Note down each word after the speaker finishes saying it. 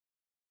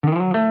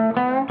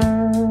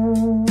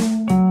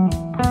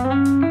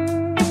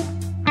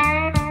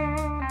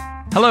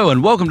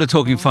and welcome to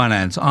Talking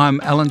Finance.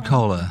 I'm Alan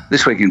Kohler.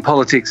 This week in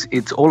politics,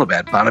 it's all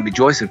about Barnaby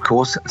Joyce, of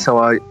course, so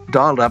I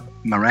dialed up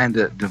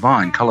Miranda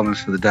Devine,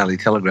 columnist for the Daily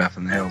Telegraph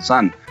and the Herald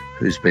Sun,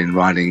 who's been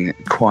writing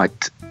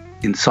quite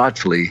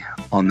insightfully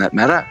on that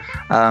matter.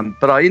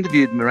 But I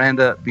interviewed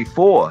Miranda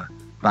before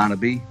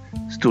Barnaby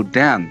stood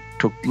down,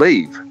 took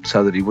leave,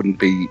 so that he wouldn't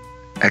be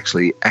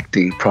actually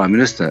acting Prime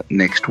Minister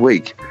next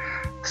week.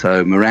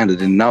 So Miranda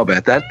didn't know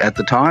about that at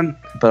the time,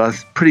 but I'm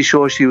pretty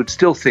sure she would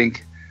still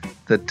think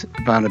that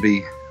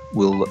Barnaby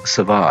will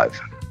survive.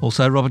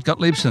 Also, Robert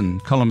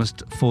Gottliebsen,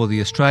 columnist for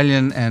The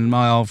Australian and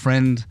my old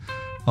friend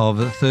of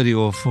 30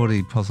 or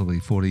 40, possibly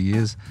 40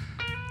 years,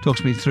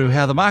 talks me through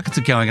how the markets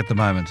are going at the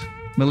moment.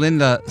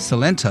 Melinda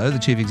Cilento, the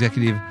Chief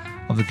Executive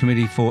of the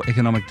Committee for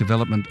Economic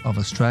Development of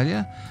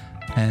Australia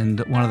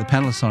and one of the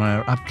panellists on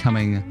our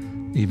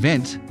upcoming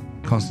event,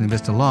 Constant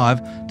Investor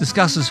Live,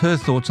 discusses her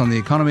thoughts on the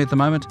economy at the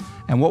moment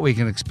and what we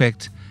can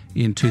expect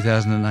in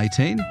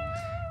 2018.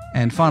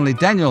 And finally,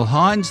 Daniel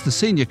Hines, the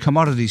Senior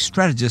Commodity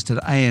Strategist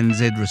at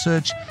ANZ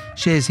Research,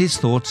 shares his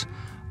thoughts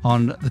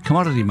on the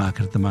commodity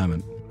market at the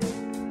moment.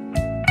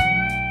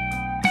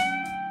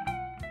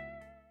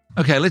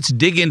 Okay, let's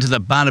dig into the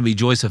Barnaby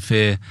Joyce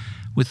affair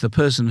with the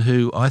person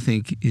who I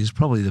think is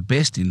probably the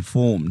best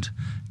informed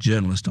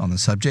journalist on the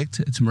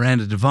subject. It's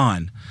Miranda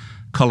Devine,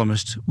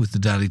 columnist with the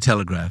Daily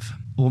Telegraph.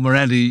 Well,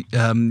 Miranda,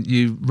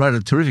 you wrote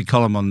a terrific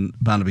column on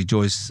Barnaby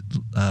Joyce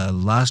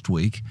last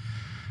week.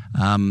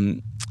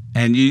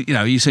 And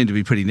you seem to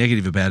be pretty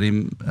negative about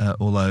him,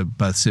 although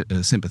both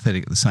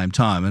sympathetic at the same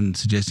time and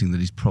suggesting that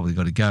he's probably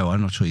got to go. I'm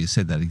not sure you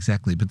said that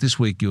exactly, but this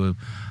week you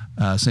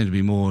seem to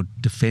be more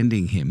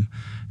defending him.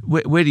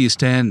 Where do you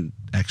stand,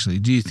 actually?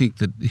 Do you think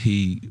that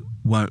he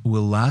will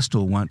last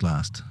or won't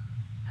last?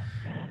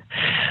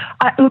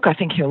 Look, I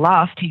think he'll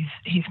last.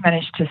 He's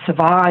managed to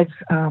survive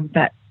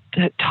that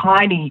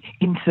tiny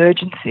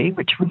insurgency,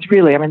 which was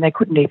really, they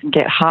couldn't even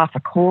get half a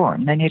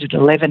quorum. They needed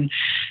 11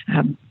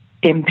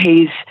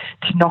 MPs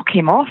to knock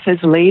him off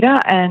as leader,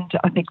 and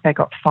I think they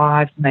got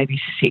 5,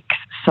 maybe 6.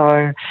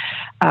 So,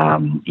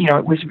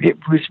 it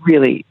was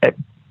really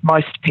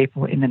most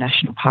people in the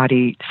National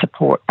Party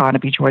support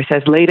Barnaby Joyce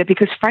as leader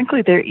because,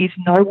 frankly, there is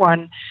no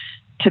one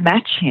to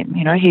match him.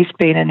 He's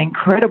been an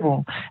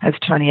incredible, as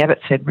Tony Abbott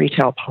said,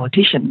 retail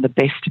politician, the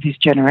best of his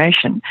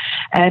generation,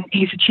 and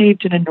he's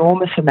achieved an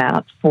enormous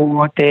amount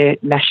for their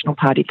National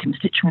Party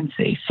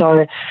constituency.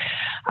 So,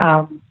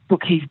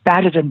 look, he's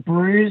battered and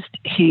bruised.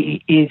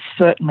 He is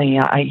certainly,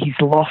 he's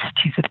lost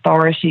his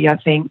authority, I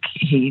think.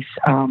 He's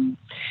on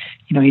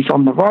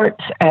the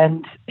ropes,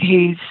 and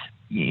he's,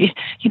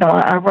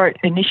 I wrote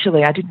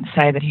initially, I didn't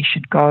say that he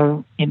should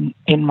go in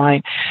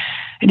my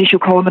initial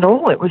column at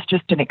all. It was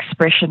just an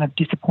expression of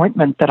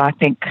disappointment that I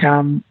think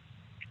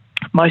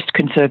most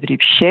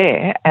Conservatives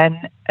share,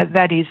 and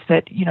that is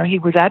that, he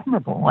was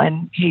admirable,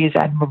 and he is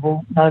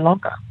admirable no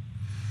longer.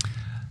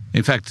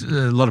 In fact,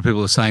 a lot of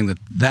people are saying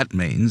that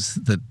means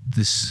that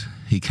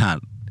he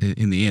can't,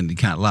 in the end, he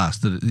can't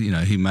last, that,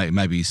 he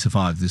maybe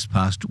survive this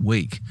past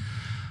week,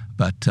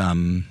 but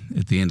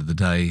at the end of the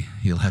day,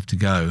 he'll have to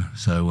go.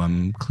 So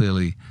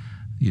clearly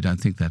you don't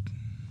think that.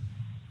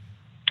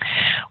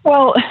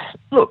 Well,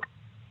 look,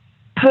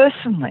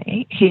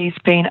 personally, he's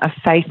been a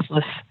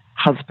faithless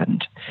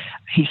husband.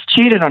 He's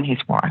cheated on his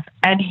wife,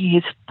 and he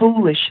has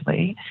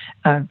foolishly,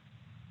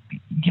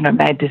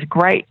 made this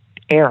great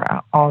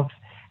error of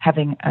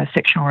having a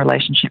sexual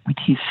relationship with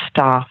his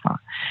staffer.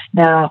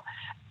 Now,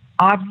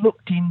 I've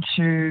looked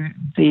into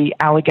the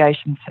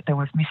allegations that there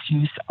was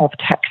misuse of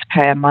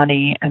taxpayer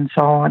money and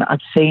so on.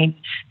 I've seen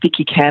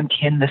Vicky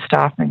Campion, the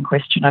staffer in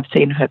question. I've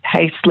seen her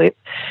pay slip.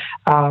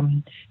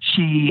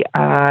 She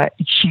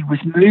was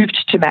moved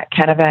to Matt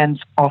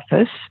Canavan's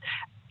office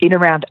in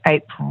around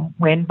April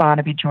when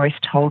Barnaby Joyce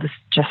told us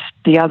just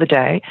the other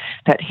day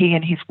that he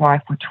and his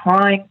wife were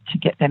trying to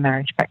get their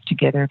marriage back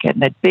together again.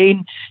 There'd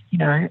been,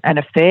 an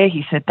affair.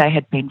 He said they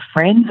had been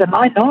friends, and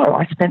I know.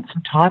 I spent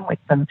some time with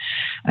them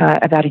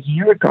about a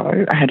year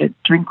ago. I had a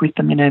drink with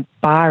them in a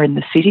bar in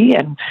the city,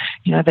 and,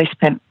 they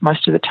spent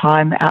most of the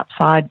time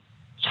outside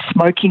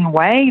smoking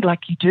away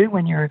like you do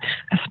when you're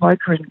a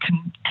smoker and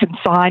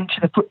consigned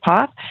to the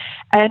footpath.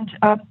 And,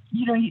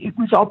 it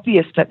was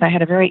obvious that they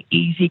had a very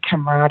easy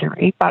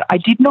camaraderie, but I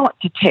did not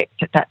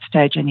detect at that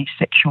stage any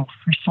sexual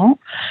frisson.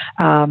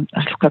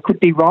 I could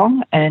be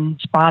wrong, and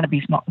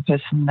Barnaby's not the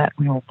person that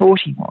we all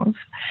thought he was.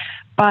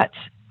 But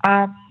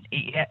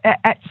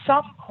at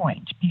some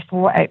point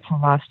before April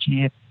last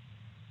year,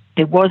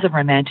 there was a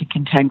romantic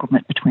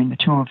entanglement between the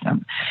two of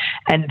them.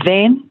 And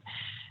then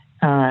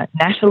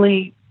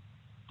Natalie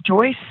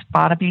Joyce,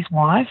 Barnaby's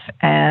wife,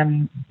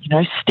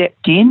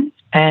 stepped in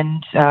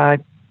and,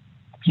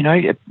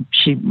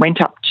 she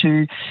went up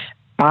to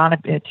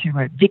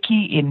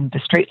Vicky in the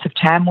streets of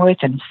Tamworth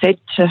and said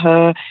to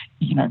her,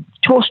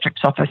 tore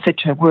strips off her, said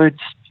to her words,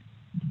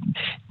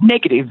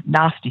 negative,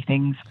 nasty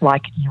things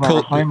like you are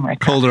a homewrecker.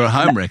 Called her a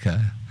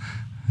homewrecker.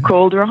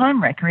 Called her a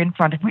homewrecker in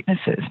front of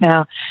witnesses.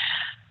 Now,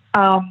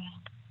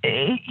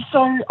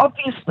 So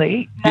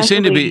obviously, you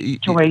seem to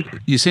Joyce.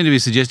 be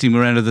suggesting,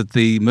 Miranda, that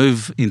the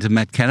move into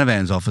Matt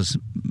Canavan's office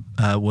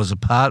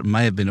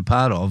may have been a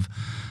part of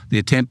the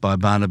attempt by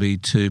Barnaby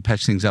to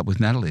patch things up with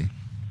Natalie.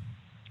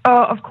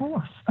 Oh, of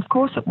course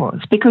it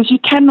was, because you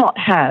cannot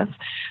have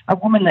a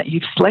woman that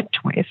you've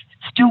slept with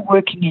still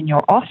working in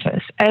your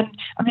office, and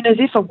I mean, as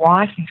if a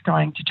wife is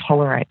going to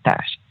tolerate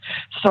that.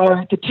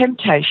 So the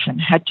temptation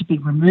had to be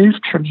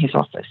removed from his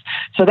office.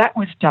 So that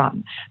was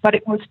done, but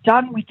it was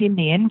done within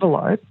the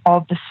envelope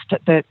of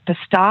the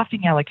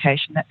staffing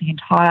allocation that the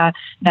entire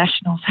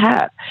Nationals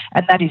have,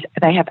 and that is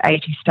they have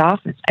 80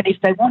 staffers. And if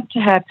they want to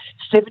have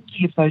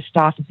 70 of those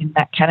staffers in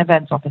Matt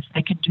Canavan's office,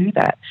 they can do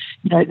that.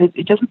 You know,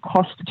 it doesn't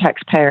cost the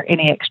taxpayer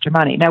any extra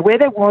money. Now, where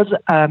there was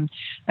an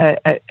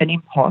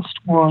impost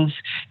was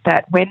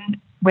that when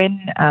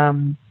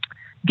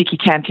Vicky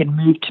Campion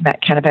moved to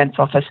Matt Canavan's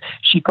office,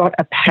 she got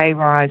a pay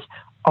rise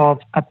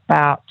of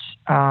about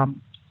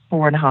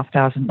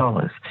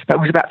 $4,500, but it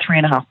was about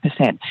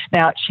 3.5%.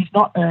 Now, she's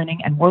not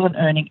earning and wasn't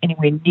earning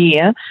anywhere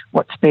near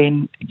what's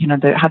been, the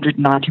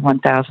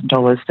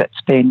 $191,000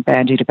 that's been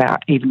bandied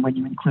about, even when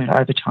you include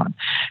overtime.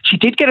 She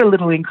did get a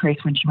little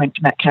increase when she went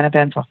to Matt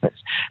Canavan's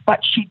office,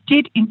 but she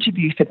did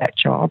interview for that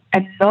job,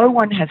 and no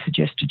one has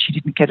suggested she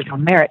didn't get it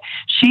on merit.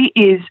 She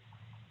is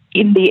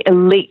in the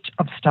elite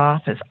of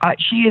staffers.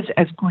 She is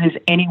as good as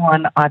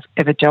anyone I've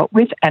ever dealt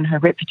with, and her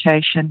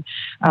reputation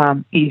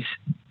is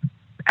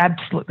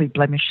absolutely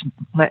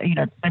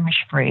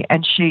blemish-free,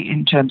 and she,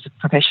 in terms of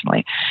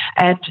professionally.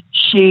 And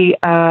she,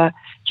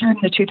 during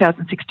the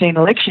 2016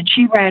 election,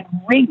 she ran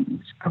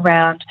rings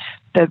around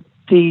the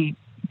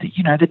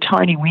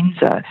Tony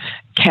Windsor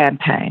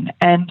campaign,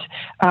 and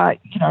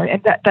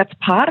that's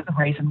part of the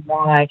reason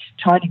why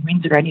Tony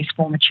Windsor and his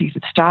former chief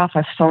of staff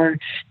are so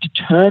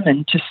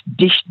determined to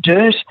dish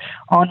dirt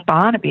on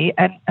Barnaby.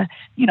 And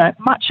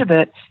much of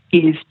it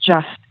is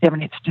just,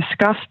 it's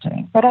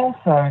disgusting, but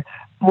also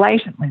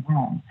blatantly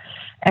wrong.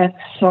 And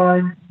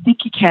so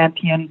Vicky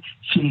Campion,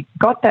 she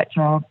got that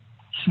job.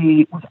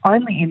 She was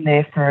only in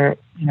there for,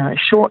 a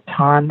short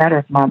time, matter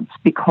of months,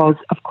 because,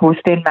 of course,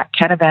 then Matt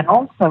Canavan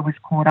also was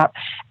caught up,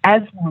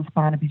 as was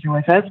Barnaby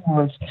Joyce, as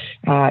was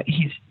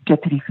his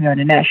deputy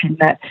Fiona Nash, in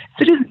that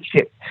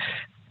citizenship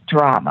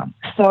drama.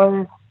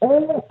 So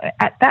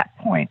at that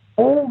point,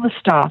 all the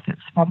staffers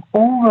from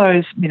all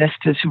those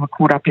ministers who were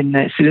caught up in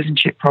the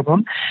citizenship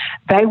problem,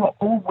 they were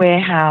all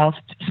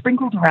warehoused,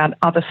 sprinkled around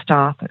other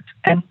staffers.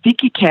 And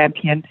Vicky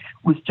Campion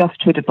was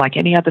just treated like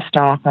any other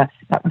staffer.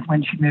 That was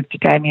when she moved to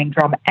Gaming and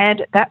Drum.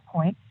 And at that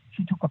point,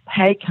 she took a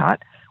pay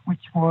cut,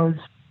 which was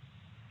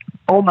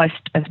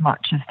almost as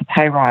much as the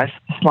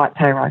slight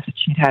pay rise that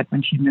she'd had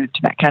when she moved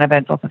to Matt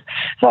Canavan's office.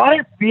 So I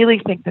don't really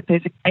think that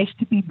there's a case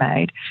to be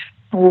made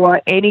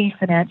for any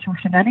financial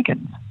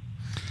shenanigans.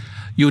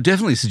 You were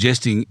definitely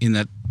suggesting in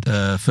that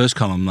first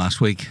column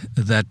last week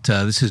that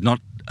this is not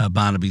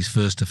Barnaby's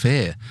first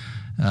affair.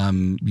 I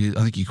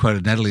think you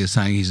quoted Natalie as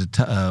saying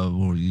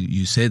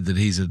you said that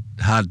he's a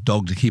hard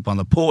dog to keep on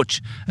the porch,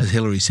 as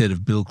Hillary said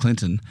of Bill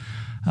Clinton,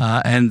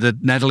 and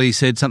that Natalie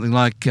said something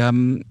like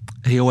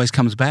he always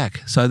comes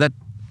back. So that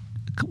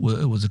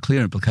was a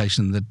clear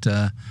implication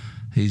that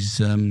he's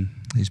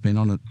been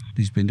on it.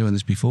 He's been doing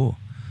this before.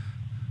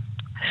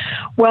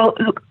 Well,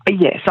 look,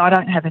 yes, I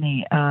don't have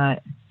any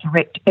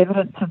direct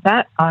evidence of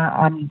that.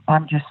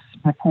 I'm just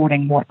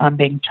reporting what I'm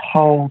being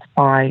told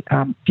by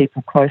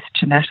people close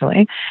to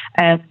Natalie,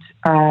 and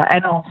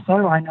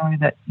also I know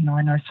that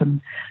I know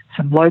some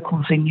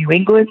locals in New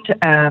England.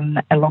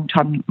 A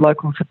long-time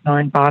locals have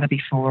known Barnaby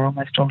for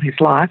almost all his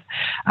life,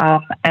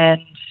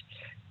 and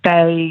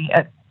they,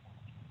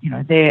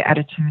 their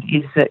attitude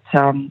is that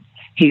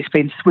he's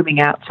been swimming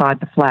outside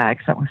the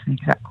flags. That was the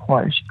exact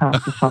quote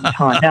for some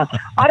time. Now,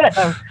 I don't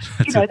know.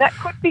 That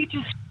could be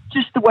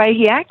just the way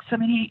he acts. I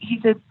mean,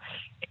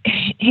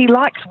 he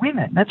likes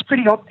women. That's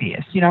pretty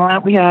obvious. We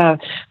had a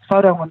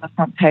photo on the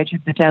front page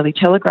of the Daily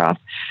Telegraph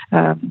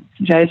a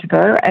few days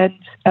ago, and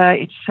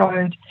it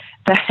showed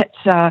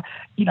that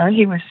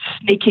he was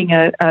sneaking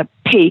a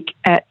peek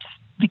at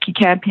Vicky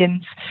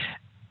Campion's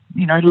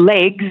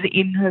legs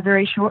in her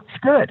very short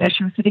skirt as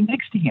she was sitting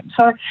next to him.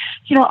 So,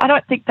 I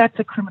don't think that's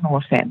a criminal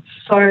offence.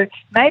 So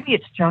maybe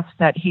it's just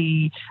that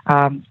he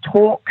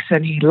talks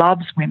and he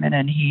loves women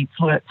and he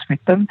flirts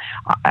with them.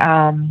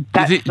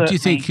 He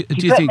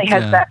certainly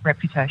has that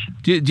reputation.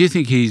 Do you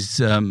think he's,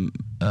 I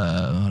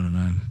don't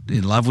know,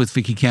 in love with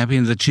Vicky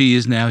Campion, that she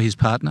is now his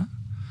partner?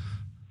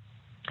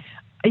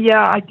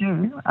 Yeah, I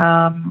do.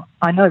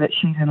 I know that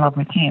she's in love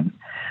with him.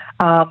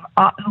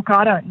 Look,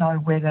 I don't know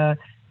whether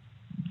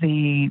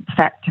the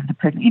fact of the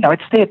pregnancy,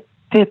 it's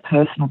their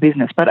personal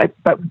business. But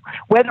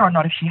whether or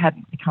not if she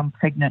hadn't become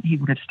pregnant, he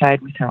would have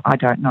stayed with her, I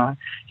don't know.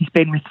 He's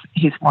been with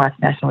his wife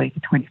Natalie for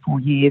 24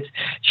 years.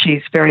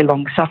 She's very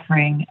long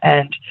suffering,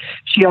 and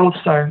she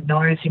also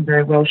knows him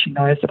very well. She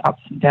knows that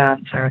ups and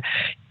downs are,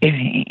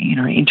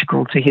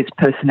 integral to his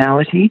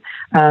personality.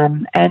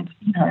 And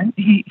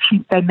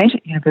they met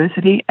at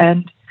university,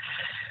 and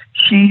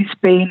she's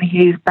been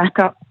his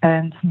backup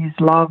and his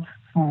love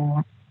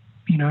for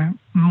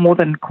more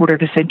than a quarter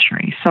of a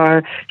century.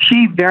 So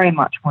she very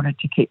much wanted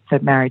to keep the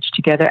marriage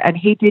together, and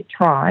he did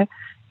try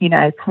in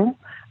April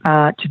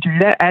to do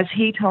that, as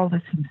he told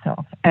us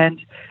himself.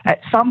 And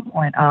at some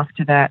point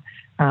after that,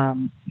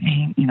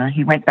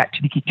 he went back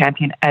to Vicki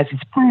Campion, as is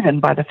proven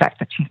by the fact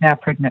that she's now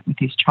pregnant with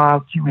his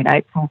child due in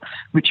April,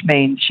 which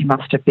means she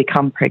must have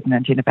become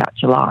pregnant in about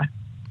July.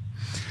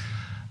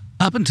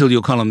 Up until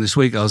your column this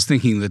week, I was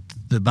thinking that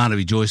the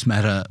Barnaby Joyce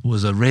matter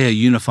was a rare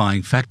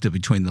unifying factor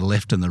between the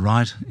left and the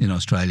right in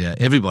Australia.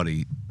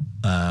 Everybody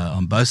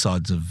on both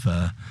sides of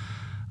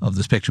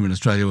the spectrum in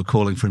Australia were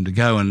calling for him to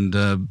go and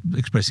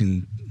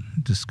expressing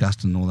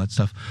disgust and all that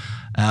stuff.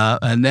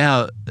 And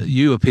now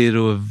you appear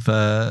to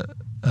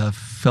have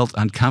felt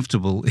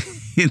uncomfortable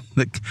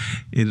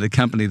in the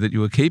company that you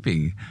were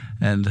keeping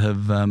and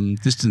have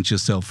distanced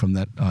yourself from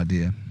that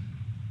idea.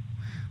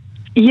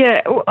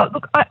 Yeah, well,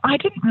 look, I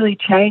didn't really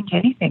change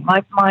anything.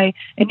 My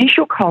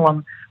initial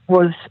column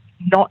was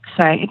not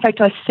saying, in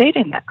fact, I said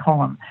in that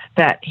column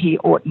that he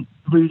oughtn't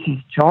lose his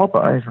job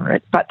over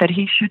it, but that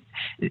he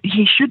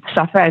should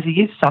suffer, as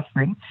he is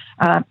suffering,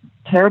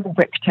 terrible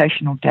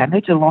reputational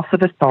damage, a loss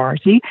of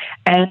authority,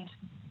 and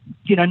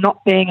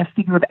not being a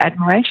figure of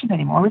admiration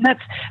anymore. I mean,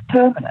 that's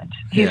permanent.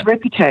 His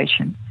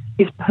reputation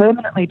is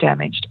permanently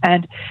damaged,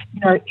 and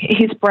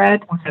his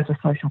brand was as a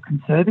social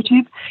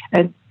conservative,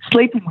 and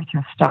sleeping with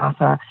your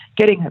staffer,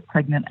 getting her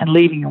pregnant and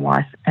leaving your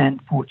wife and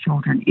 4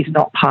 children is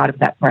not part of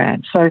that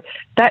brand. So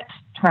that's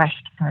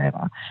trashed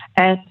forever.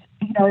 And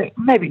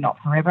maybe not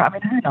forever. I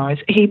mean, who knows?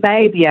 He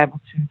may be able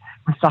to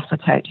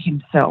resuscitate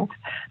himself,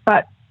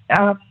 but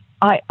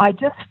I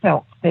just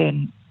felt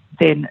then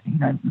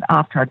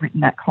after I'd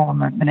written that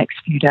column in the next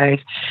few days,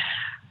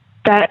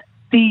 that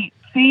the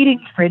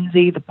feeding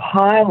frenzy, the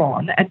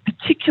pile-on, and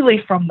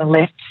particularly from the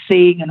left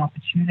seeing an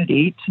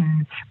opportunity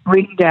to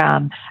bring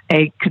down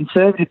a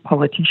conservative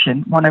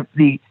politician, one of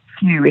the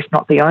few, if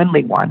not the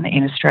only one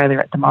in Australia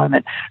at the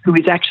moment, who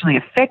is actually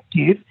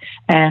effective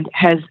and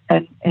has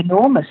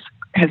enormous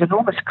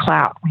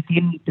clout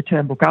within the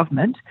Turnbull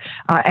government,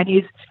 and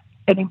is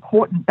an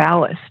important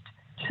ballast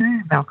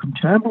to Malcolm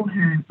Turnbull,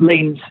 who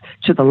leans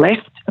to the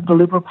left of the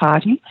Liberal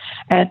Party.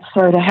 And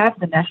so to have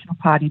the National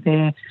Party,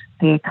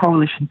 their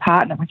coalition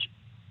partner, which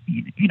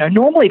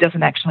normally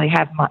doesn't actually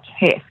have much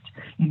heft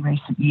in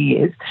recent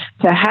years,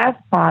 to have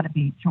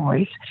Barnaby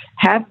Joyce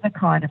have the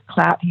kind of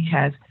clout he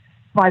has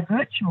by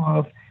virtue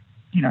of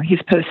his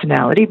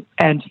personality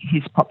and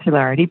his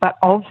popularity, but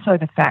also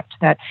the fact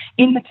that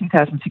in the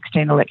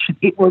 2016 election,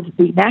 it was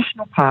the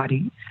National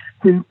Party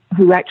who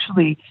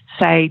actually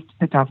saved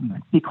the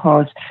government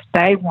because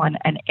they won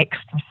an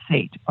extra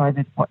seat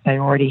over what they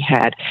already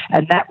had.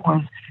 And that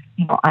was,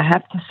 I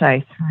have to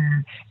say,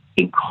 through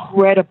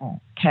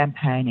incredible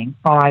campaigning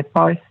by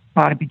both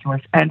Barnaby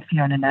Joyce and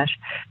Fiona Nash.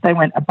 They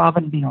went above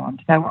and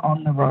beyond. They were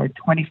on the road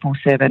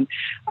 24/7,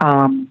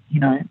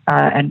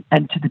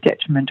 and to the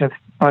detriment of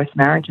both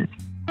marriages.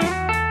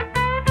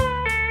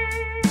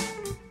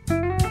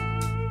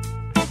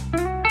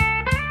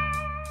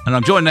 And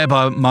I'm joined now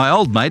by my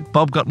old mate,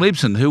 Bob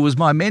Gottliebsen, who was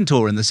my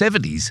mentor in the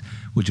 70s,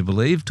 would you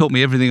believe? Taught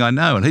me everything I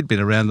know, and he'd been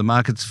around the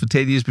markets for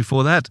 10 years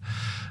before that.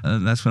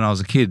 And that's when I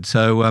was a kid.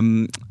 So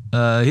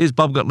here's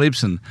Bob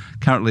Gottliebsen,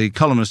 currently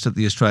columnist at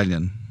The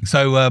Australian.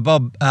 So,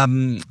 Bob,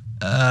 when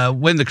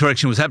the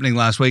correction was happening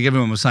last week,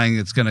 everyone was saying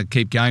it's going to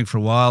keep going for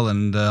a while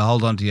and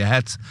hold on to your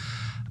hats.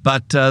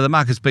 But the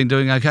market's been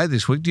doing okay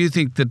this week. Do you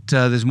think that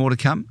there's more to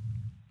come?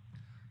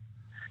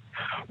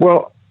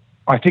 Well,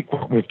 I think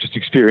what we've just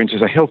experienced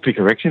is a healthy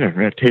correction of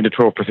around 10 to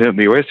 12% in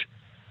the US.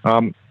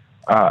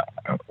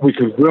 We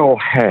could well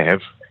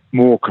have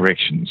more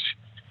corrections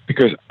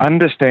because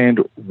understand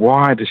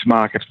why this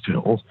market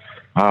fell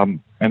and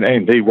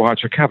indeed why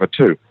it's recovered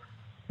too.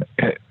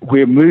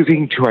 We're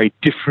moving to a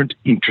different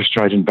interest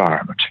rate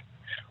environment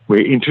where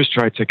interest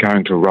rates are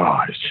going to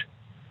rise.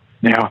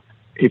 Now,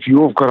 if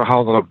you've got a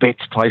whole lot of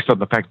bets placed on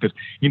the fact that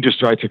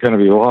interest rates are going to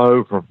be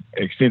low for an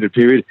extended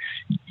period,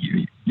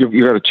 you've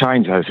got to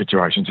change those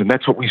situations, and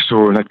that's what we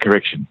saw in that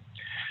correction.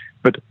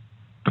 But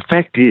the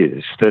fact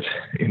is that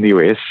in the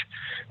US,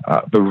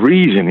 the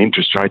reason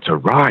interest rates are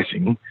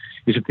rising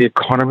is that the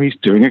economy is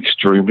doing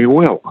extremely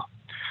well.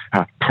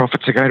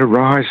 Profits are going to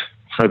rise,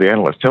 so the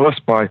analysts tell us,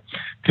 by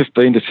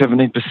 15 to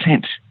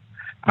 17%.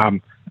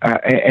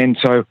 And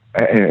so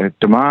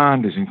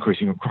demand is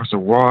increasing across a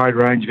wide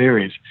range of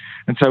areas.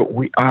 And so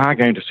we are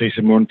going to see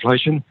some more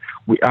inflation.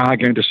 We are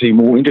going to see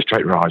more interest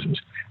rate rises.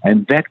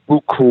 And that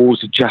will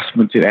cause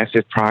adjustments in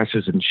asset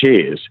prices and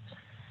shares.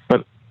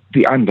 But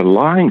the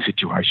underlying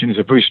situation is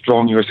a very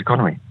strong US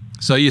economy.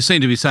 So you seem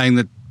to be saying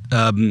that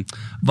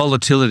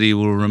volatility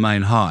will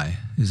remain high.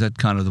 Is that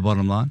kind of the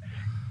bottom line?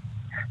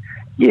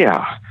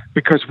 Yeah,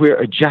 because we're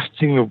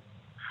adjusting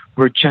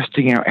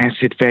our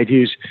asset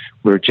values,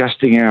 we're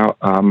adjusting our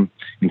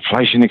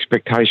inflation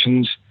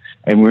expectations,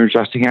 and we're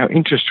adjusting our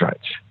interest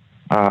rates.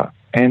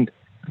 And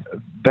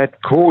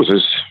that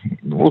causes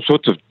all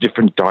sorts of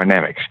different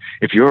dynamics.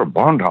 If you're a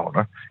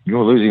bondholder,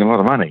 you're losing a lot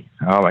of money.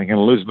 You're going to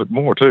lose a bit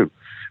more too.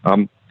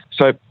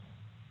 So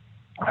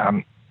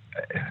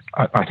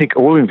I think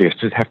all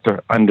investors have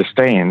to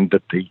understand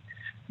that the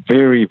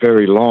very,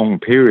 very long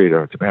period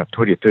of about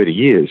 20 or 30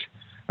 years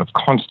of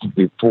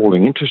constantly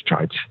falling interest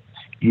rates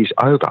is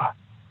over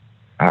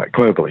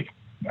globally.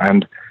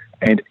 And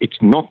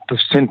it's not the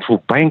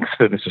central banks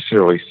that are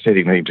necessarily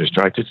setting the interest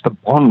rates, it's the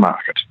bond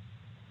market.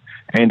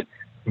 And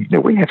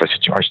we have a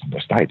situation in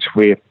the States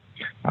where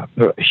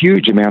there are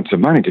huge amounts of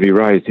money to be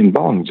raised in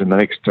bonds in the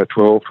next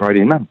 12 to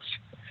 18 months.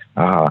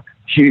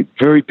 Huge,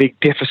 very big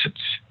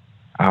deficits.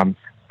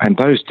 And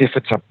those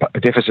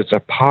deficits are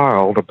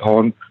piled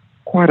upon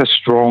quite a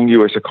strong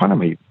US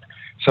economy.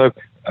 So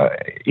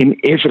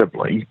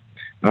inevitably,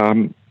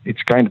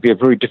 it's going to be a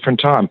very different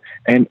time.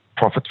 And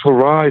profits will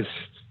rise.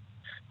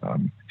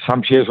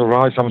 Some shares will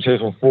rise, some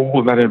shares will fall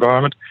in that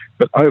environment.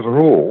 But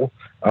overall,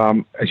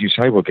 as you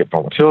say, we'll get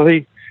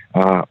volatility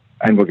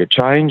and we'll get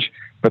change.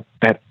 But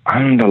that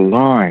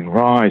underlying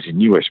rise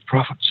in US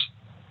profits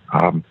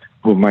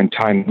will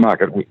maintain the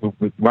market.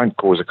 We won't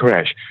cause a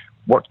crash.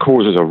 What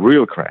causes a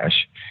real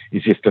crash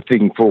is if the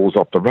thing falls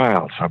off the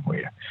rail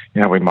somewhere.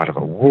 We might have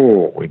a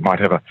war, we might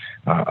have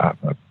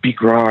a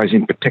big rise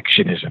in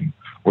protectionism,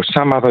 or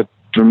some other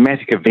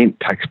dramatic event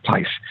takes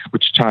place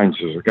which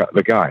changes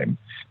the game.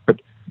 But,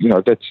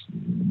 that's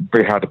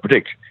very hard to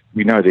predict.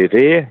 We know they're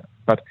there,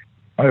 but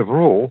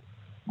overall,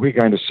 we're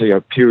going to see a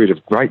period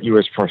of great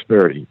US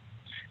prosperity.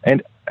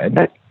 And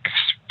that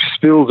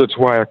spills its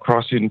way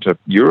across into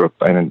Europe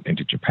and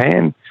into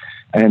Japan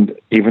and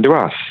even to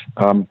us.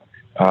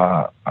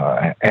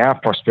 Our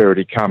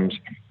prosperity comes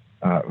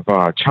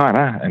via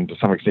China and to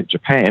some extent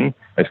Japan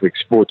as we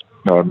export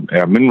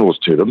our minerals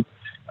to them.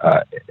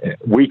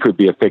 We could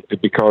be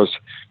affected because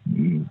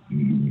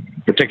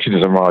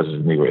protectionism rises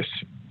in the US.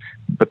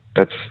 But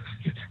that's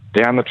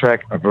down the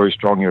track a very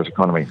strong US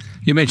economy.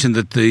 You mentioned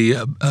that the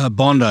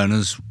bond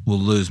owners will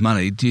lose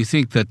money. Do you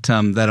think that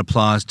that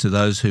applies to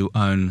those who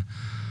own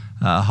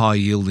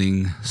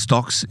high-yielding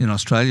stocks in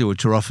Australia,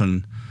 which are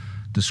often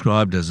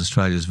described as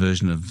Australia's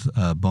version of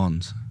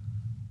bonds?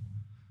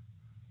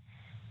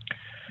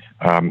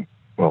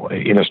 Well,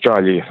 in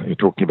Australia, you're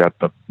talking about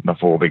the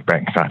four big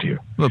banks, aren't you?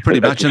 Well,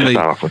 pretty much, and the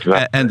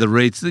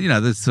REITs,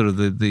 the sort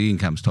of the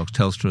income stocks,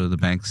 Telstra, the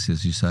banks,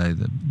 as you say.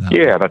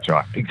 Yeah, that's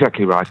right,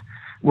 exactly right.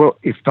 Well,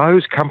 if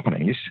those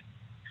companies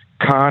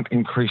can't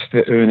increase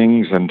their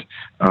earnings and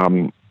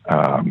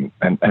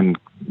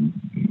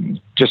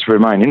just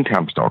remain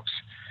income stocks,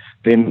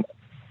 then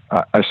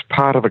as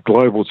part of a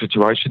global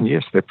situation,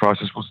 yes, their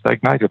prices will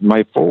stagnate. It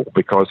may fall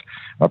because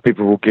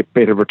people will get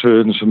better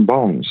returns from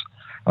bonds.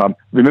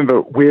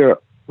 Remember,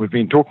 we've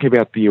been talking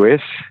about the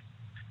US.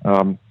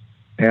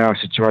 Our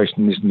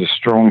situation isn't as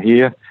strong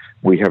here.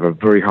 We have a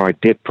very high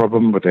debt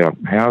problem with our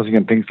housing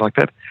and things like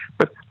that.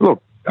 But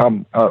look,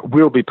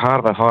 we'll be part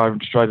of that higher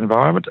interest rate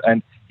environment.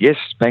 And yes,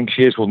 bank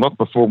shares will not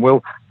perform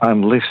well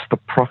unless the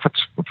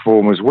profits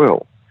perform as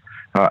well.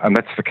 And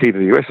that's the key to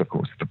the US, of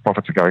course. The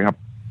profits are going up.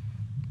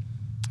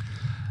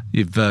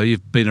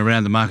 You've been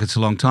around the markets a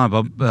long time,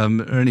 Bob.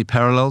 Are any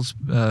parallels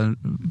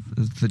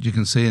that you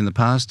can see in the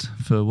past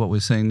for what we're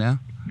seeing now?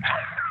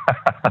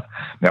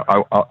 No,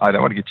 I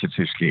don't want to get you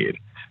too scared.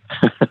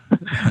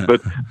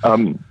 But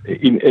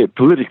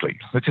politically,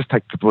 let's just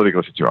take the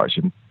political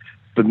situation.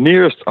 The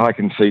nearest I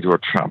can see to a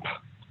Trump,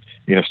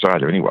 in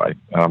Australia anyway,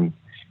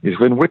 is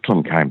when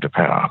Whitlam came to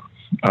power.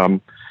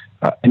 And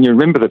you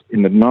remember that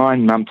in the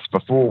 9 months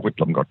before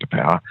Whitlam got to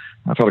power,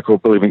 a fellow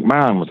called Billy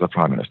McMahon was the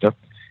Prime Minister,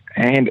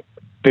 and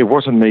there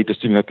was a need to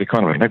stimulate the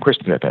economy, no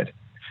question about that.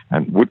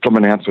 And Whitlam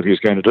announced what he was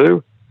going to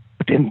do,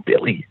 but then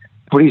Billy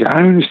put his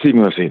own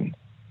stimulus in.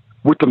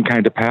 Whitlam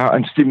came to power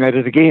and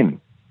stimulated again.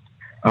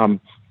 And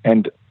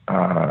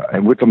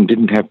Whitlam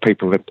didn't have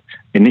people that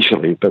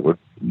initially that were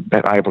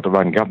that able to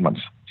run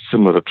governments,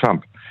 similar to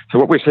Trump. So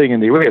what we're seeing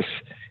in the US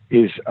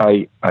is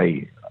a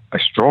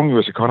strong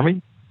US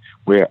economy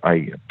where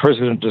a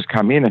president has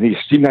come in and he's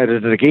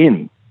stimulated it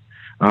again.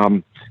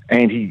 And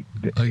he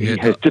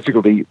has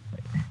difficulty.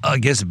 I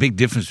guess a big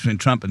difference between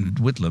Trump and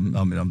Whitlam,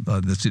 I mean,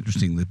 that's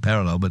interesting, the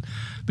parallel, but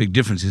big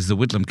difference is that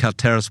Whitlam cut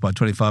tariffs by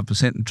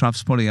 25% and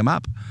Trump's putting them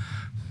up.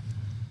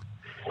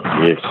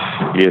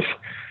 Yes.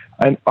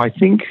 And I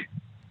think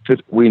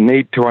that we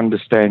need to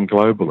understand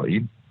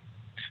globally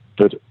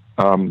that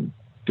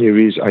there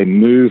is a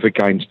move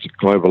against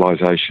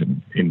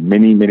globalization in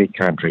many, many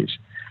countries.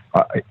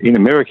 In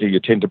America, you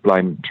tend to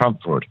blame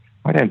Trump for it.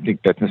 I don't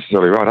think that's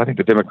necessarily right. I think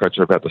the Democrats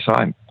are about the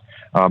same.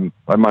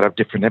 They might have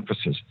different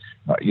emphasis.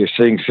 You're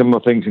seeing similar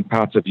things in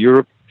parts of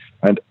Europe,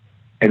 and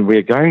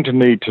we're going to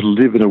need to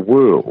live in a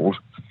world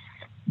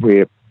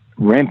where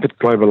rampant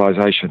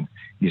globalization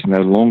is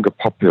no longer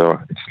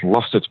popular. It's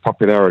lost its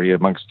popularity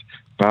amongst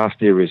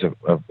vast areas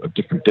of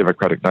different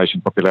democratic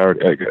nation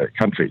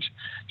countries.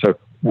 So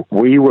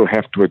we will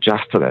have to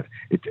adjust to that.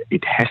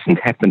 It hasn't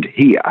happened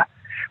here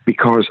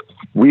because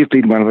we've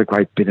been one of the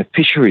great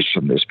beneficiaries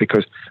from this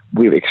because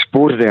we've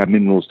exported our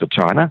minerals to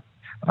China.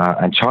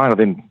 And China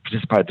then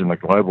participated in the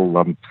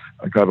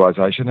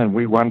globalization, and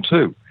we won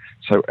too.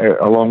 So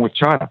along with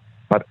China,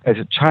 but as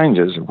it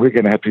changes, we're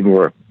going to have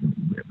to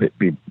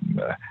be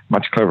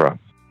much cleverer.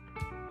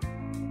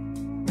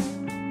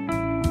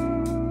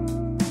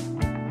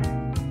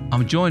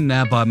 I'm joined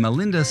now by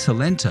Melinda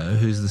Cilento,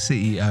 who's the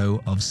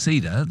CEO of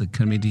CEDA, the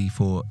Committee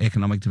for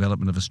Economic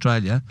Development of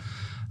Australia,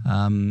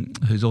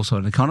 who's also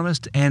an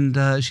economist, and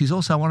she's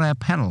also on our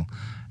panel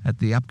at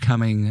the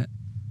upcoming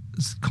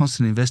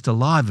Constant Investor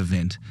Live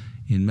event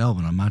in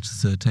Melbourne on March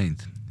the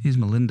 13th. Here's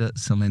Melinda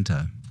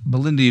Cilento.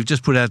 Melinda, you've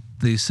just put out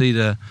the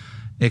CEDA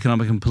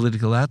Economic and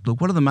Political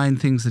Outlook. What are the main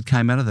things that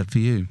came out of that for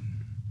you?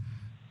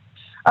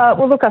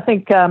 Well, look, I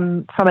think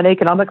from an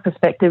economic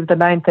perspective, the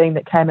main thing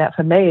that came out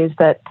for me is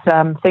that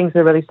things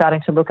are really starting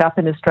to look up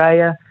in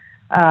Australia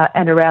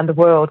and around the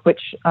world,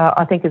 which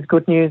I think is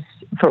good news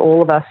for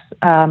all of us.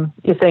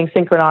 You're seeing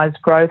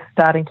synchronised growth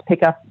starting to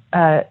pick up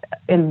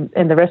in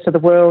the rest of the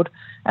world,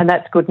 and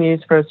that's good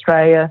news for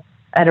Australia.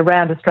 And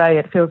around Australia,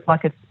 it feels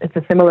like it's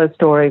a similar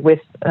story with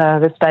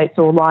the states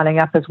all lining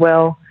up as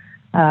well,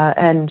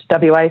 and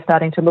WA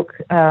starting to look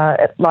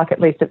like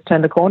at least it's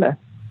turned the corner.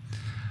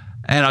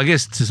 And I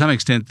guess to some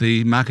extent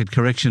the market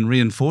correction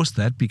reinforced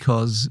that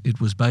because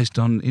it was based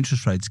on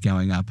interest rates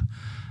going up,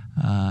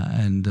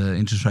 and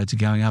interest rates are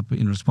going up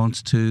in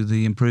response to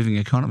the improving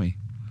economy.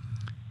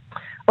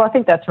 Well, I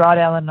think that's right,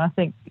 Alan. I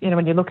think,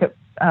 when you look at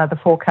the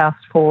forecast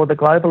for the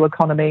global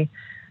economy,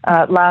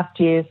 last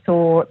year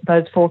saw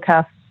those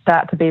forecasts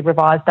start to be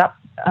revised up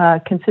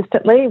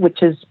consistently,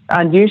 which is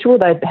unusual.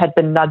 They had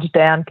been nudged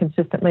down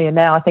consistently, and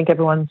now I think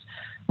everyone's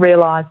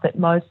realised that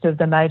most of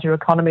the major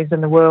economies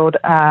in the world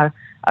are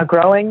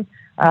growing.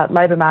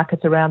 Labour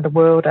markets around the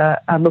world are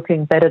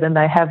looking better than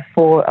they have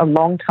for a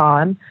long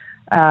time,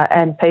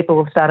 and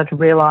people have started to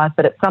realise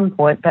that at some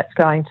point that's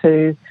going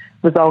to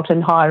result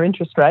in higher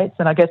interest rates.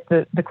 And I guess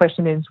the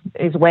question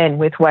is when,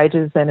 with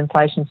wages and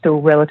inflation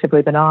still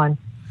relatively benign.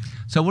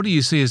 So what do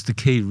you see as the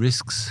key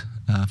risks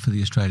for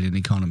the Australian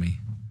economy?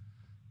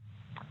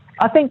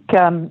 I think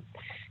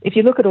if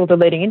you look at all the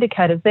leading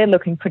indicators, they're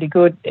looking pretty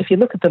good. If you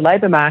look at the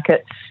labour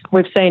market,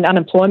 we've seen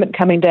unemployment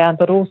coming down,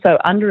 but also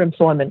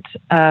underemployment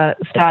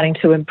starting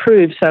to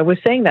improve. So we're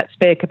seeing that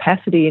spare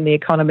capacity in the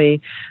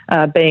economy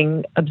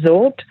being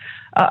absorbed.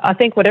 I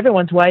think what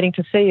everyone's waiting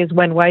to see is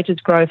when wages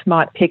growth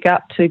might pick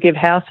up to give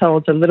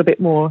households a little bit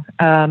more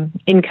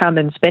income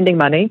and spending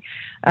money.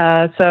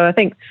 So I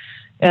think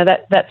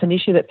that's an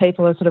issue that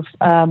people are sort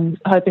of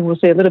hoping we'll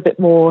see a little bit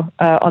more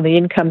on the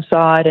income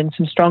side and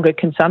some stronger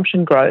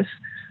consumption growth.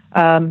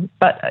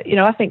 But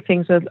I think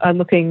things are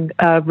looking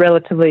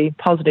relatively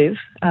positive,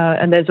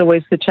 and there's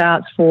always the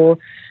chance for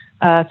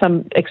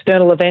some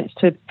external events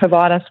to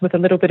provide us with a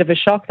little bit of a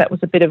shock. That was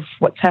a bit of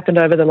what's happened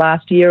over the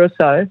last year or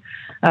so.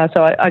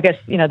 So I guess,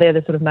 they're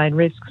the sort of main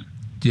risks.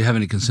 Do you have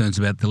any concerns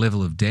about the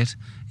level of debt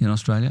in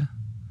Australia?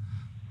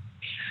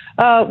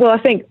 Well, I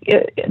think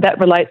that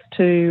relates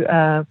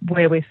to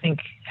where we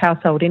think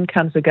household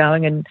incomes are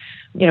going. And,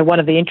 one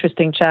of the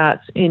interesting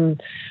charts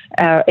in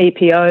our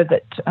EPO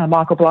that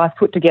Michael Blythe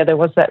put together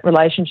was that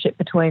relationship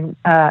between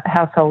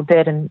household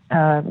debt and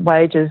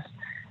wages.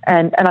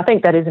 And I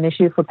think that is an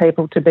issue for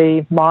people to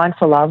be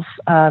mindful of,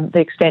 the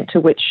extent to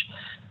which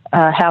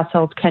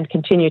households can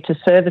continue to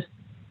service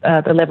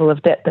the level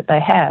of debt that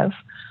they have.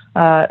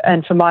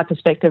 And from my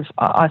perspective,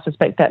 I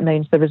suspect that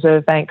means the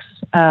Reserve Bank's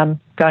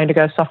going to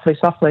go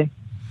softly.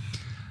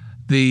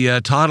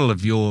 The title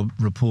of your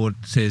report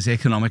says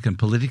Economic and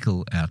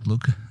Political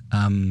Outlook.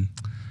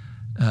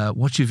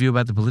 What's your view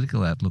about the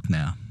political outlook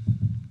now?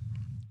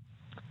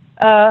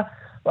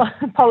 Well,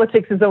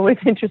 politics is always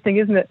interesting,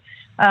 isn't it?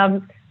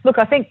 Look,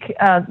 I think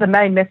the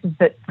main message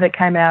that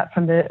came out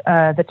from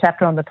the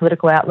chapter on the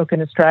political outlook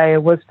in Australia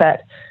was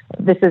that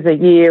this is a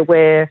year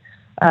where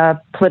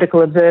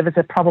political observers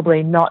are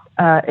probably not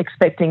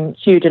expecting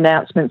huge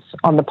announcements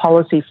on the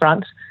policy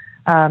front.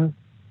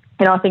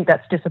 I think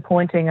that's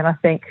disappointing, and I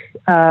think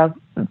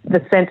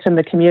the sense in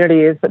the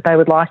community is that they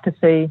would like to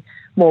see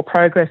more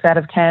progress out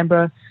of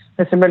Canberra.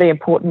 There's some really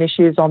important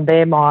issues on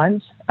their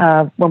minds.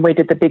 When we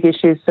did the big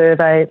issues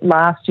survey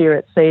last year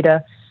at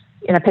CEDA,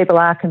 people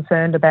are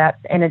concerned about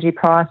energy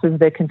prices,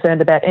 they're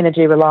concerned about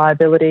energy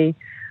reliability,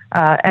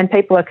 and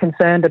people are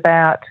concerned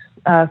about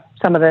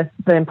some of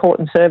the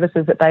important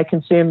services that they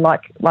consume,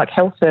 like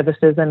health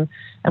services, and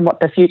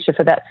what the future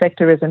for that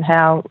sector is, and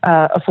how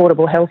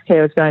affordable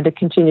healthcare is going to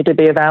continue to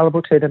be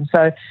available to them.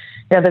 So,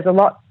 there's a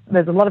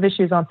lot of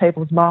issues on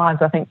people's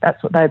minds. I think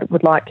that's what they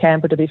would like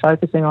Canberra to be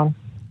focusing on.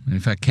 In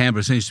fact,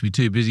 Canberra seems to be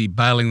too busy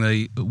bailing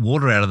the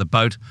water out of the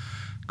boat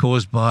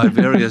caused by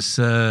various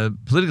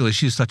political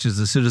issues such as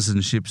the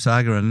citizenship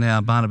saga and now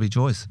Barnaby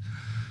Joyce.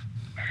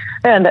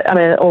 And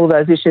all of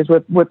those issues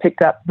were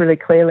picked up really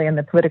clearly in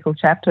the political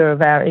chapter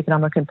of our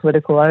economic and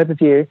political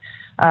overview,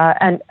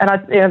 and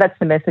that's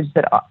the message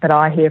that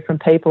I hear from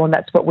people, and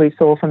that's what we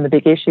saw from the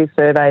big issues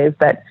survey, is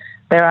that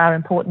there are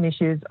important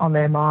issues on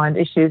their mind,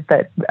 issues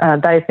that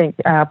they think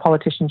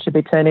politicians should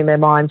be turning their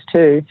minds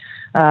to,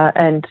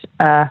 and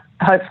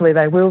hopefully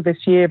they will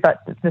this year.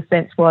 But the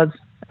sense was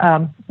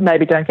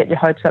maybe don't get your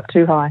hopes up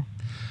too high.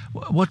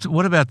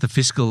 What about the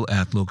fiscal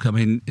outlook? I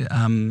mean,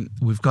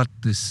 we've got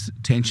this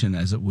tension,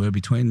 as it were,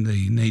 between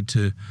the need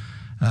to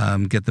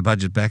get the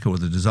budget back, or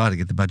the desire to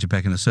get the budget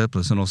back in a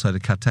surplus, and also to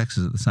cut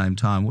taxes at the same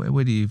time.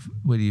 Where do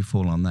you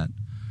fall on that?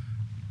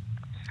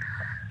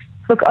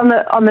 Look, on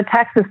the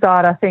taxes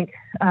side, I think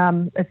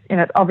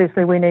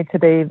obviously we need to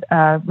be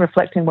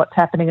reflecting what's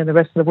happening in the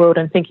rest of the world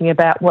and thinking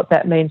about what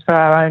that means for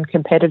our own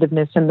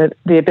competitiveness and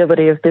the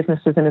ability of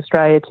businesses in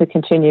Australia to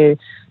continue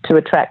to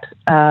attract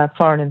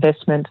foreign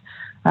investment.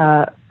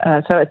 So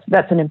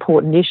that's an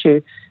important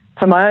issue.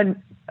 From my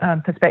own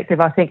perspective,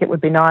 I think it would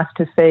be nice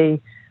to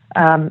see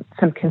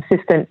some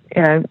consistent,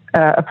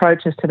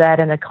 approaches to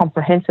that and a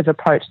comprehensive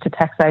approach to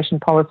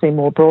taxation policy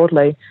more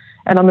broadly.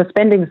 And on the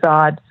spending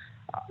side,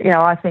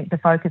 I think the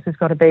focus has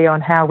got to be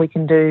on how we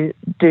can do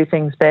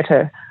things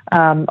better.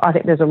 I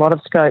think there's a lot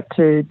of scope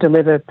to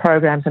deliver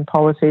programs and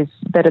policies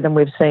better than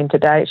we've seen to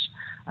date,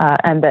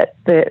 and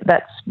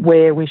that's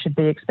where we should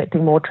be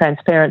expecting more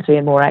transparency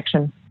and more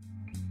action.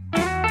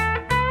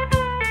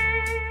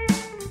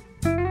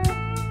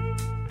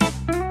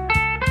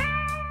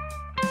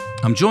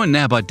 I'm joined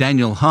now by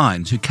Daniel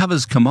Hines, who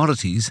covers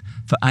commodities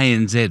for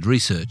ANZ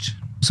Research.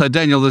 So,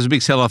 Daniel, there's a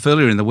big sell-off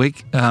earlier in the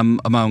week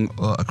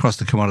across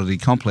the commodity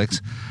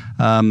complex,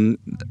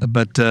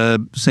 but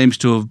seems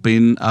to have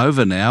been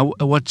over now.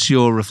 What's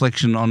your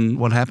reflection on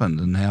what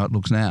happened and how it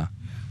looks now?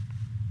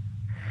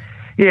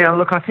 Yeah,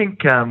 look, I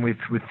think with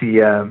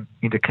the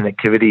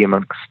interconnectivity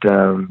amongst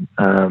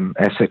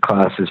asset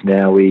classes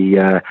now, we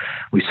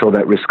saw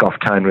that risk-off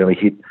tone really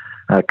hit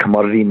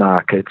commodity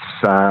markets,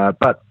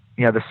 but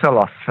the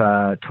sell-off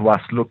to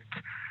us looked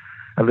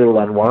a little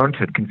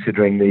unwarranted,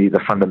 considering the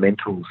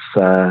fundamentals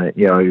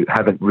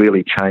haven't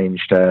really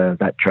changed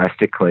that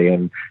drastically,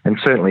 and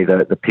certainly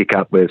the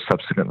pickup we've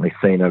subsequently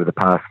seen over the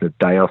past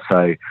day or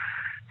so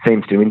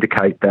seems to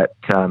indicate that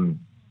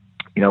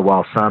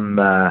while some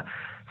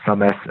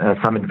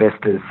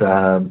investors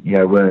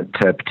weren't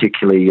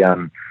particularly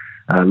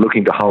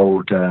looking to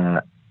hold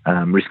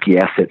risky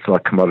assets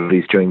like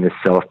commodities during this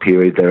sell-off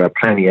period, there are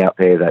plenty out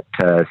there that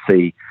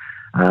see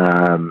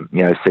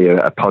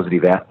a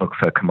positive outlook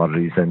for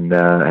commodities and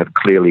have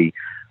clearly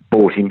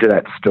bought into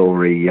that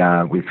story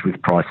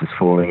with prices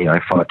falling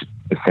 5 to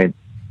 10%.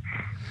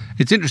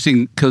 It's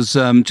interesting because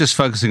just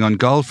focusing on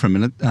gold for a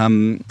minute,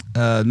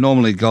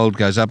 normally gold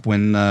goes up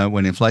when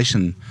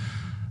inflation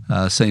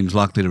seems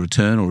likely to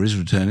return or is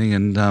returning,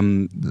 and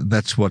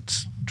that's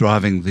what's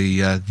driving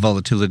the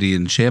volatility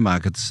in share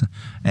markets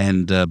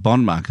and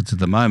bond markets at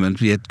the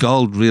moment. Yet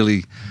gold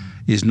really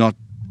is not.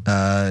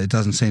 It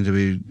doesn't seem to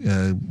be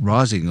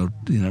rising or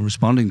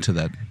responding to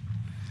that.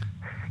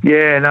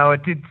 Yeah, no,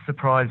 it did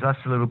surprise us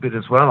a little bit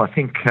as well. I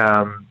think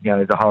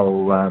the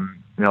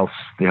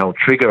whole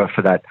trigger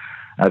for that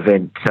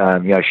event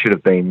should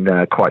have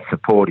been quite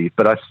supportive.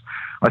 But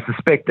I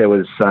suspect there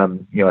was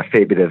a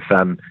fair bit of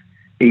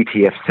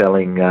ETF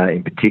selling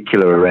in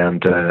particular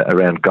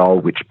around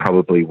gold, which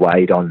probably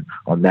weighed on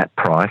that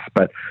price.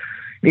 But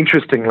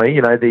interestingly,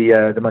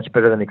 the much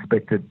better than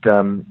expected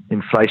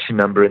inflation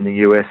number in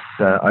the US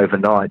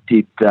overnight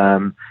did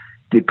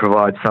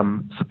provide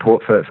some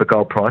support for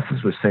gold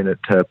prices. We've seen it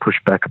push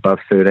back above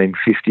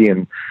 $1,350,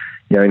 and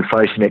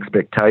inflation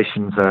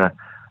expectations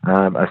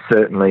are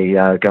certainly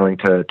going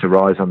to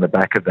rise on the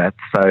back of that.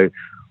 So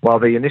while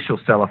the initial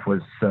sell-off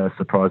was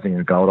surprising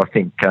in gold, I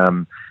think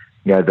the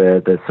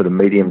sort of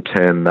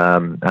medium-term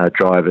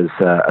drivers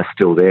are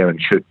still there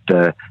and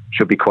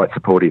should be quite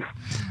supportive.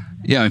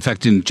 Yeah, in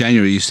fact, in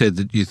January you said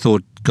that you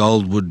thought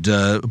gold would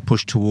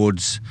push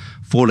towards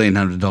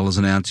 $1,400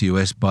 an ounce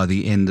US by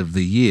the end of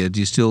the year.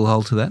 Do you still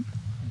hold to that?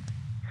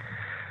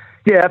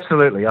 Yeah,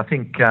 absolutely. I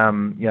think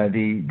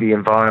the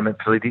environment,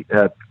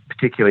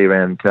 particularly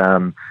around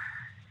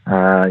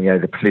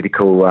the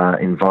political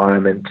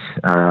environment,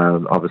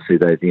 obviously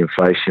the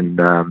inflation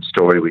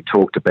story we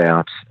talked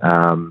about,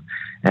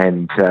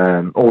 and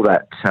all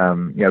that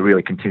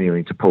really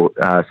continuing to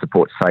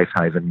support safe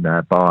haven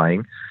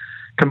buying,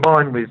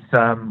 combined with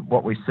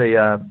what we see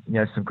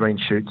some green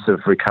shoots of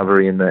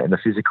recovery in the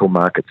physical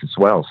markets as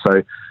well.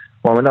 So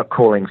while we're not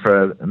calling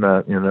for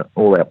an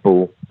all-out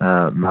bull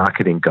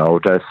market in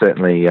gold,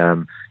 certainly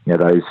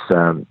those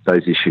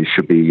issues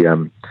should be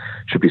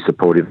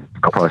supportive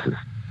of prices.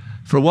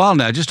 For a while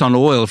now, just on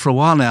oil,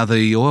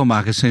 the oil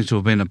market seems to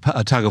have been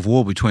a tug of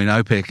war between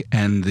OPEC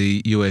and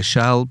the US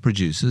shale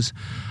producers.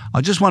 I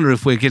just wonder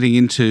if we're getting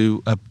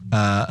into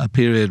a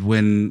period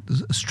when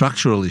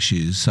structural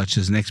issues, such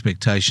as an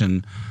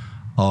expectation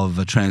of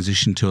a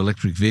transition to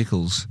electric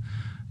vehicles,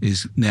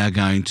 is now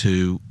going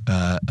to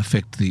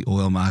affect the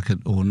oil market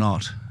or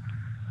not.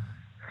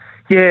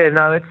 Yeah,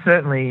 no, it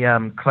certainly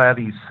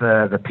cloudies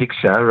the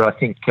picture. I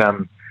think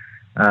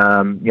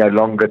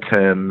longer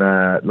term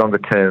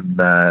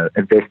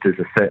investors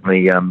are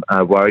certainly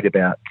worried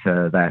about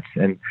that,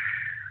 and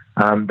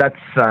that's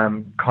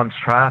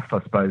contrast,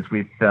 I suppose,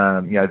 with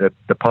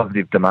the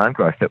positive demand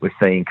growth that we're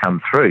seeing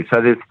come through.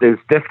 So there's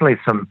definitely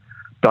some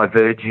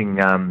diverging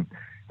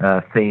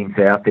themes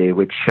out there,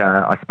 which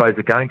I suppose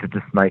are going to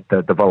just make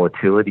the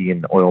volatility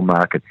in oil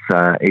markets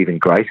even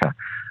greater.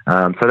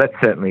 So that's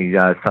certainly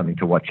something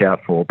to watch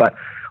out for. But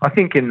I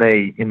think in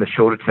the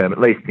shorter term, at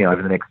least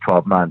over the next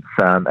 12 months,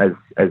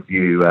 as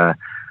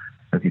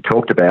you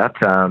talked about,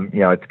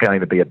 it's going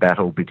to be a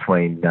battle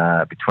between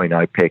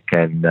OPEC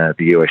and the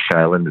US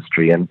shale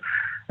industry, and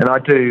And I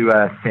do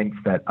sense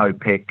that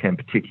OPEC, and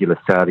particularly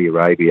Saudi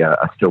Arabia,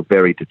 are still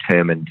very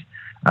determined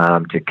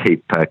to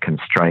keep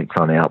constraints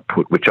on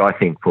output, which I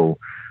think will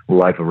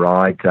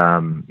override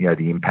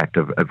the impact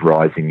of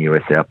rising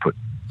US output.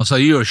 Oh, so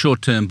you're a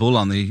short-term bull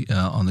on the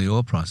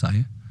oil price, are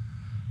you?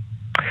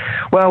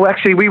 Well,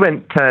 actually, we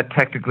went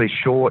tactically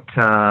short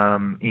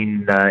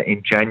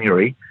in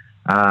January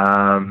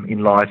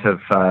in light of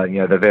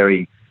the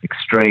very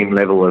extreme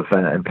level of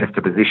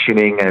investor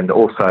positioning, and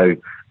also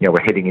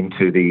we're heading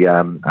into the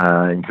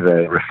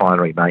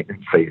refinery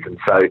maintenance season.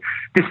 So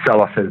this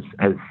sell-off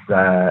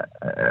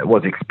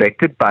was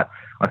expected, but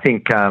I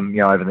think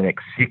over the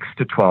next 6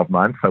 to 12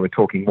 months, so we're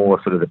talking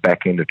more sort of the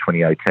back end of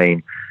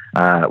 2018,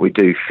 we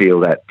do feel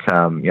that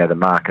the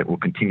market will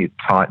continue to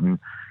tighten.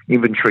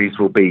 Inventories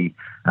will be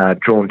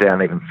drawn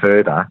down even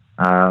further,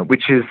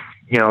 which is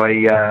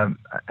an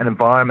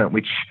environment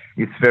which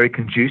is very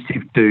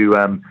conducive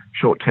to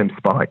short-term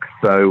spikes.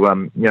 So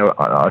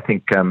I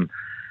think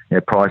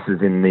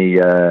prices in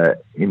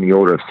the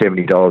order of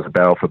 $70 a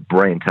barrel for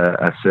Brent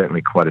are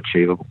certainly quite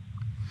achievable.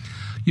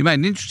 You made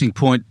an interesting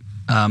point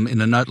in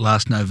a note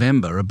last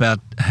November about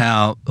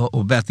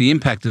the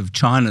impact of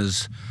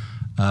China's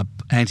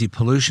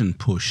anti-pollution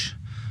push.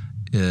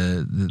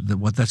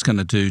 What that's going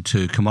to do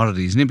to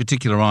commodities, and in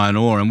particular iron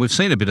ore, and we've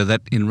seen a bit of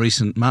that in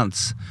recent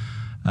months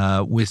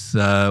with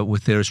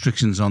their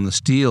restrictions on the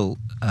steel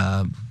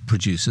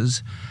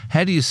producers.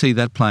 How do you see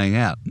that playing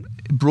out,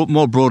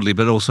 more broadly,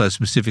 but also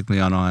specifically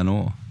on iron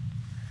ore?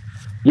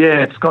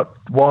 Yeah, it's got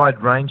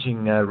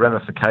wide-ranging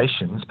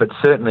ramifications, but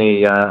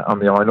certainly on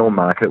the iron ore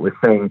market, we're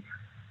seeing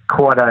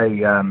quite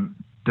a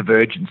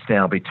divergence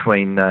now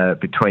between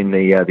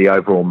the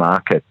overall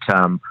market.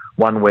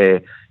 One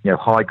where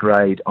high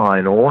grade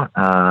iron ore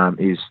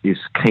is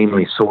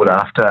keenly sought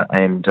after,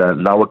 and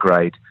lower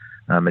grade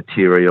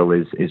material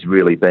is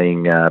really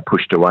being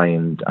pushed away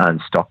and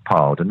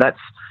stockpiled, and that's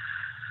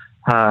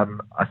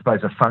I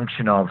suppose a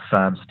function of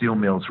steel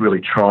mills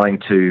really trying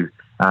to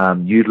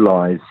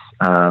utilise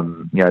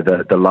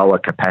the lower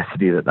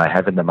capacity that they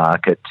have in the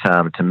market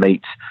to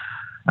meet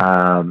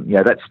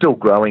that's still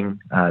growing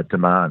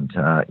demand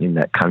in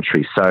that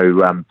country.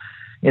 So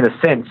in a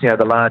sense,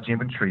 the large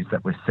inventories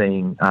that we're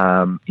seeing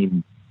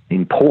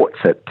in ports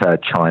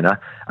at China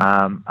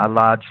are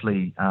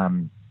largely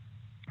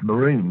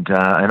marooned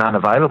and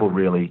unavailable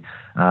really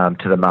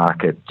to the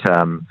market.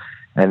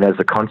 And as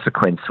a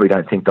consequence, we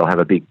don't think they'll have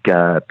a big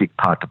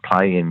part to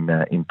play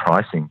in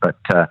pricing. But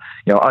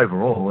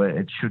overall,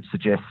 it should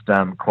suggest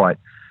quite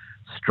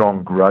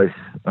strong growth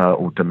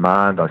or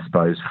demand, I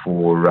suppose,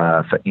 for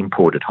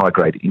high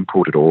grade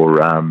imported ore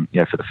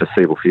for the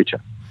foreseeable future.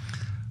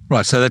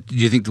 Right. So that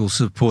you think will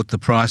support the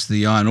price,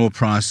 the iron ore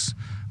price,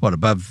 what,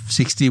 above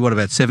 60? What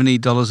about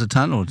 $70 a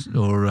tonne,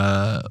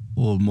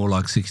 or more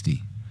like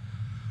 60?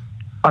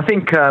 I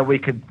think we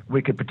could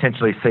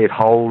potentially see it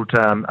hold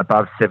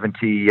above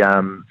 70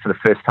 for the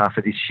first half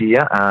of this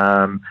year,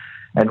 and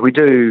we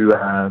do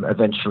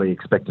eventually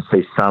expect to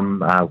see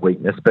some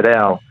weakness. But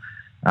our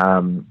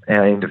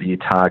end of year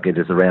target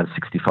is around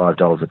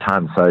 $65 a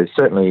tonne, so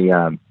certainly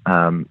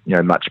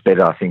much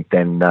better, I think,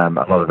 than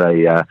a lot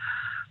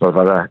of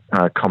other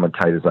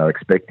commentators are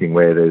expecting,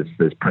 where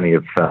there's plenty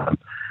of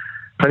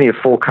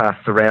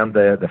forecasts around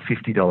the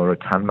 $50 a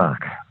tonne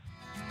mark.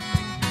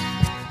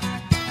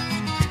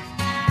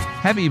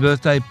 Happy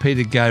birthday,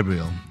 Peter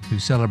Gabriel, who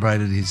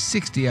celebrated his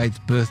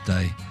 68th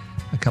birthday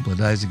a couple of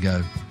days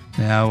ago.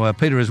 Now,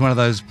 Peter is one of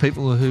those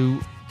people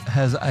who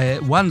has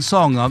one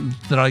song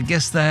that I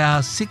guess they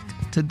are sick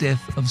to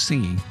death of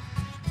singing,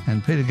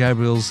 and Peter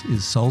Gabriel's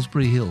is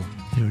Salisbury Hill.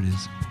 Here it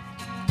is.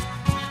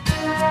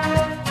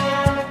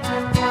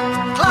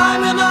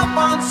 Climbing up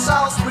on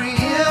Salisbury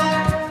Hill,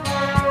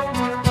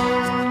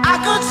 I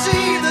could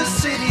see the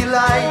city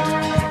light.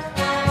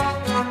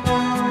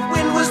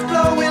 Wind was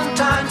blowing,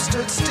 time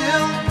stood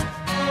still.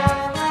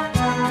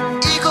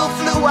 Eagle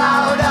flew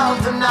out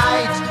of the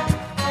night.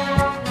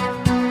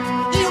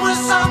 It was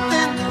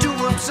something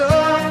to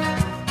observe.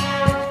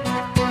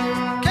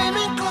 Came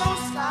in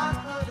close.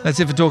 That's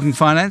it for Talking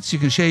Finance. You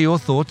can share your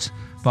thoughts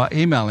by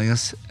emailing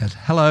us at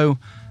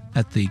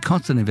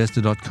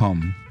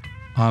hello@theconstantinvestor.com.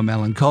 I'm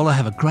Alan Kohler.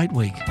 Have a great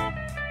week.